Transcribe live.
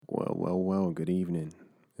Well, good evening,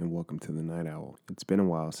 and welcome to the Night Owl. It's been a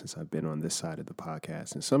while since I've been on this side of the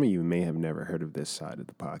podcast, and some of you may have never heard of this side of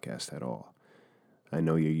the podcast at all. I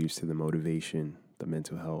know you're used to the motivation, the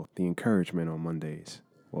mental health, the encouragement on Mondays.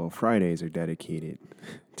 Well, Fridays are dedicated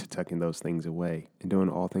to tucking those things away and doing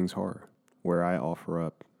all things horror, where I offer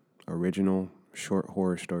up original, short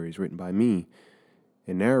horror stories written by me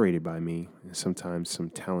and narrated by me, and sometimes some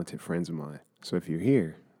talented friends of mine. So if you're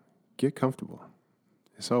here, get comfortable.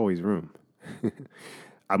 There's always room.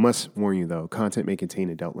 I must warn you, though, content may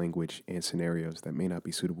contain adult language and scenarios that may not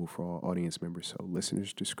be suitable for all audience members, so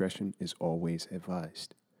listeners' discretion is always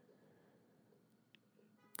advised.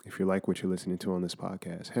 If you like what you're listening to on this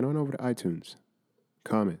podcast, head on over to iTunes.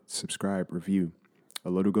 Comment, subscribe, review.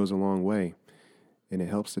 A little goes a long way, and it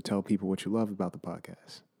helps to tell people what you love about the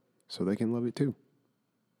podcast, so they can love it too.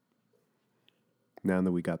 Now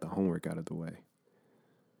that we got the homework out of the way,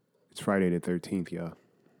 it's Friday the 13th, y'all.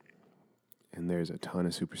 And there's a ton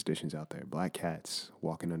of superstitions out there. Black cats,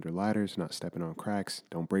 walking under ladders, not stepping on cracks,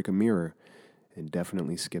 don't break a mirror, and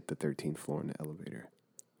definitely skip the 13th floor in the elevator.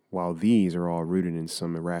 While these are all rooted in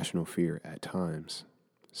some irrational fear at times,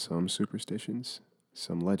 some superstitions,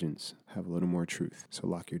 some legends have a little more truth. So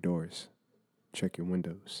lock your doors, check your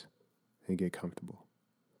windows, and get comfortable.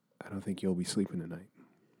 I don't think you'll be sleeping tonight.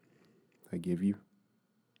 I give you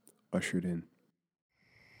Ushered in.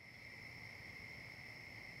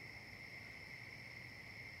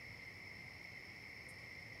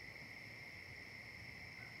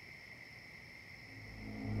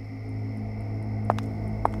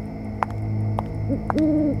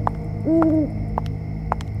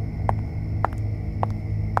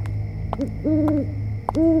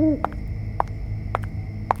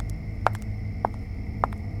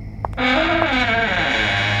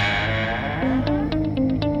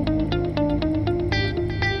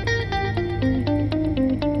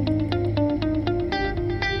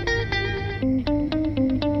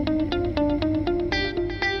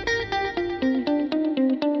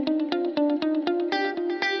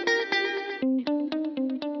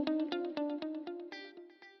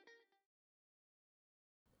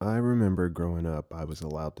 I remember growing up, I was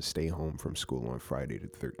allowed to stay home from school on Friday the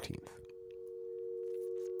 13th.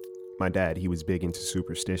 My dad, he was big into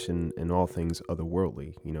superstition and all things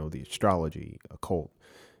otherworldly, the astrology, occult,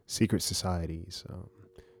 secret societies.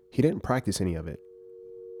 He didn't practice any of it,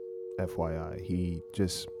 FYI. He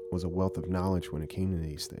just was a wealth of knowledge when it came to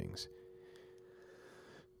these things.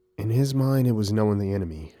 In his mind, it was knowing the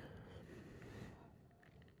enemy.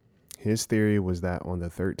 His theory was that on the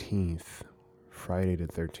 13th, Friday the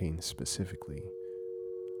 13th specifically,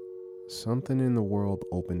 something in the world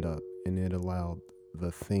opened up and it allowed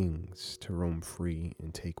the things to roam free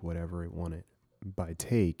and take whatever it wanted. By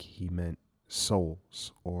take, he meant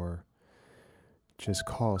souls or just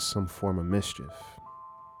cause some form of mischief.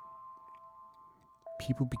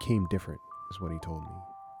 People became different, is what he told me.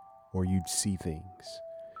 Or you'd see things.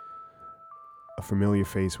 A familiar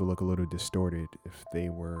face would look a little distorted if they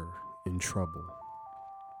were in trouble.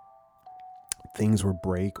 Things would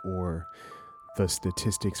break, or the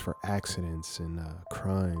statistics for accidents and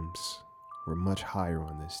crimes were much higher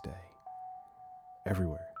on this day.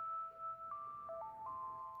 Everywhere.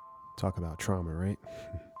 Talk about trauma, right?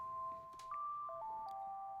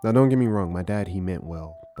 Now, don't get me wrong. My dad, he meant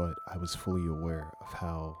well, but I was fully aware of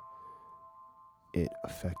how it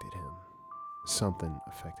affected him. Something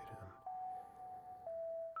affected him.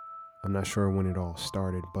 I'm not sure when it all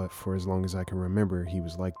started, but for as long as I can remember, he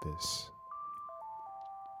was like this.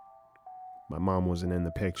 My mom wasn't in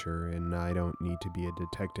the picture, and I don't need to be a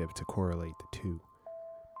detective to correlate the two.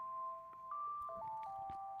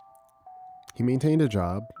 He maintained a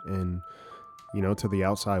job, and, to the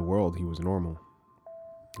outside world, he was normal.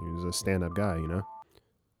 He was a stand-up guy,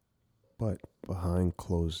 But behind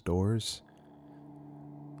closed doors,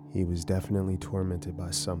 he was definitely tormented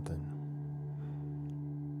by something.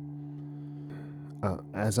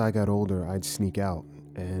 As I got older, I'd sneak out,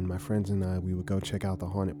 and my friends and I, we would go check out the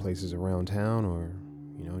haunted places around town or,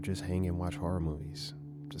 just hang and watch horror movies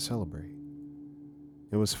to celebrate.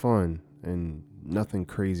 It was fun, and nothing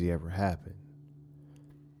crazy ever happened.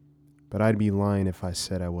 But I'd be lying if I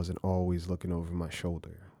said I wasn't always looking over my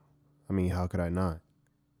shoulder. I mean, how could I not?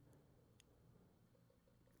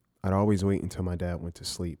 I'd always wait until my dad went to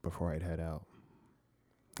sleep before I'd head out.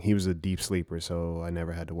 He was a deep sleeper, so I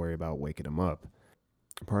never had to worry about waking him up.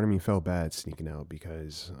 Part of me felt bad sneaking out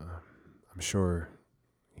because I'm sure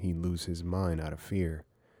he'd lose his mind out of fear.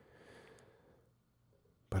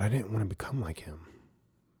 But I didn't want to become like him.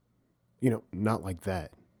 Not like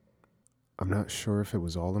that. I'm not sure if it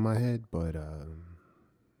was all in my head, but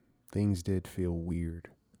things did feel weird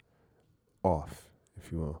off,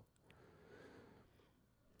 if you will.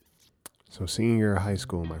 So senior year of high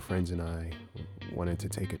school, my friends and I wanted to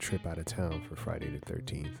take a trip out of town for Friday the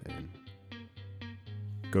 13th and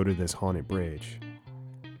go to this haunted bridge.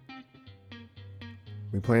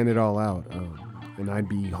 We planned it all out, and I'd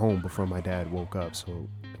be home before my dad woke up, so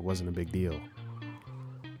it wasn't a big deal.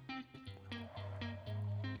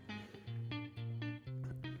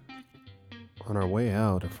 On our way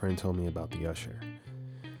out, a friend told me about the Usher.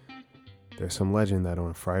 There's some legend that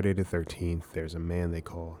on Friday the 13th, there's a man they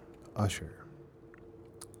call Usher.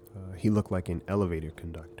 He looked like an elevator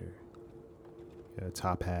conductor. He had a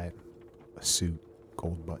top hat, a suit,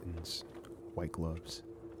 gold buttons, white gloves.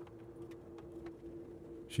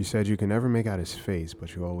 She said you can never make out his face,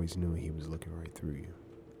 but you always knew he was looking right through you.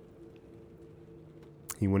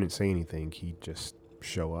 He wouldn't say anything, he'd just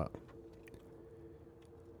show up.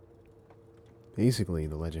 Basically,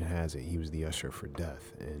 the legend has it, he was the usher for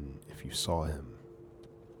death, and if you saw him,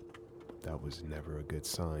 that was never a good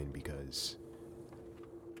sign because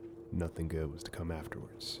nothing good was to come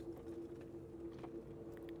afterwards.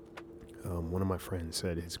 One of my friends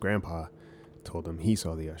said his grandpa told him he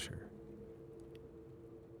saw the usher.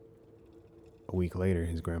 A week later,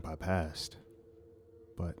 his grandpa passed.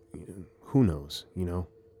 But who knows,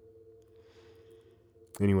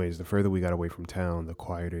 Anyways, the further we got away from town, the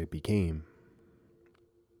quieter it became.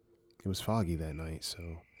 It was foggy that night, so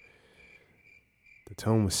the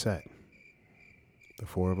tone was set. The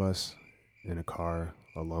four of us in a car,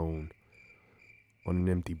 alone, on an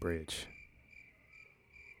empty bridge.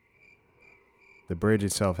 The bridge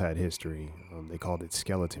itself had history. They called it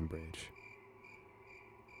Skeleton Bridge.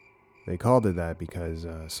 They called it that because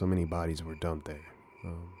so many bodies were dumped there.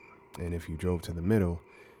 And if you drove to the middle,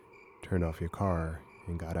 turned off your car,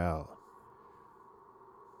 and got out,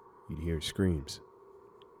 you'd hear screams.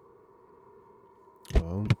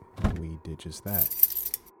 Well, we did just that.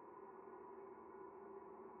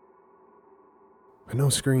 But no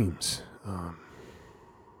screams.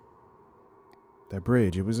 That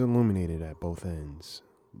bridge, it was illuminated at both ends,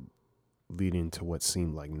 leading to what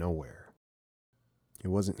seemed like nowhere. It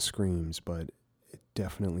wasn't screams, but it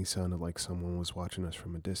definitely sounded like someone was watching us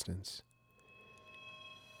from a distance.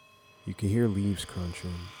 You could hear leaves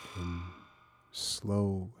crunching and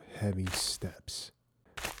slow, heavy steps.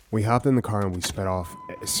 We hopped in the car and we sped off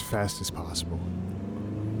as fast as possible.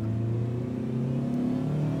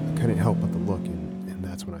 I couldn't help but to look, and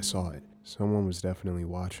that's when I saw it. Someone was definitely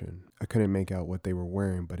watching. I couldn't make out what they were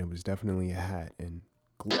wearing, but it was definitely a hat and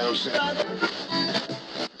gloves.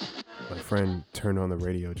 My friend turned on the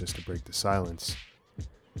radio just to break the silence.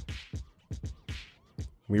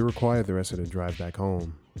 We were quiet the rest of the drive back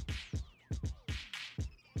home.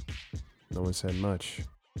 No one said much.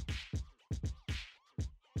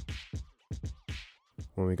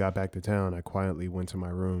 When we got back to town, I quietly went to my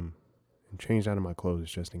room and changed out of my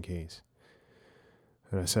clothes just in case.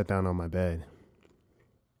 And I sat down on my bed.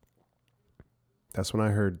 That's when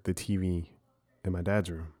I heard the TV in my dad's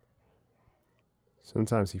room.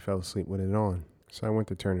 Sometimes he fell asleep with it on, so I went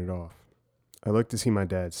to turn it off. I looked to see my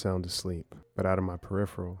dad sound asleep, but out of my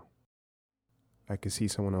peripheral, I could see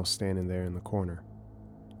someone else standing there in the corner,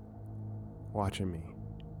 watching me.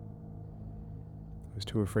 I was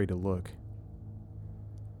too afraid to look,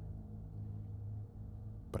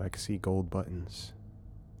 but I could see gold buttons,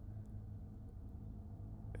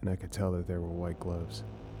 and I could tell that there were white gloves.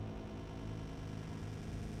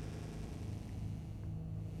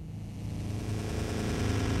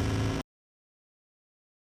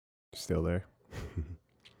 Still there?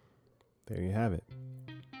 There you have it.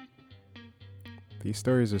 These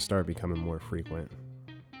stories will start becoming more frequent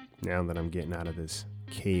now that I'm getting out of this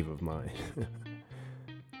cave of mine.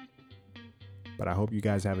 But I hope you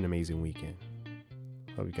guys have an amazing weekend.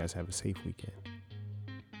 Hope you guys have a safe weekend.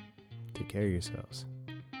 Take care of yourselves.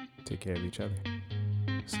 Take care of each other.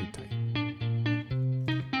 Sleep tight.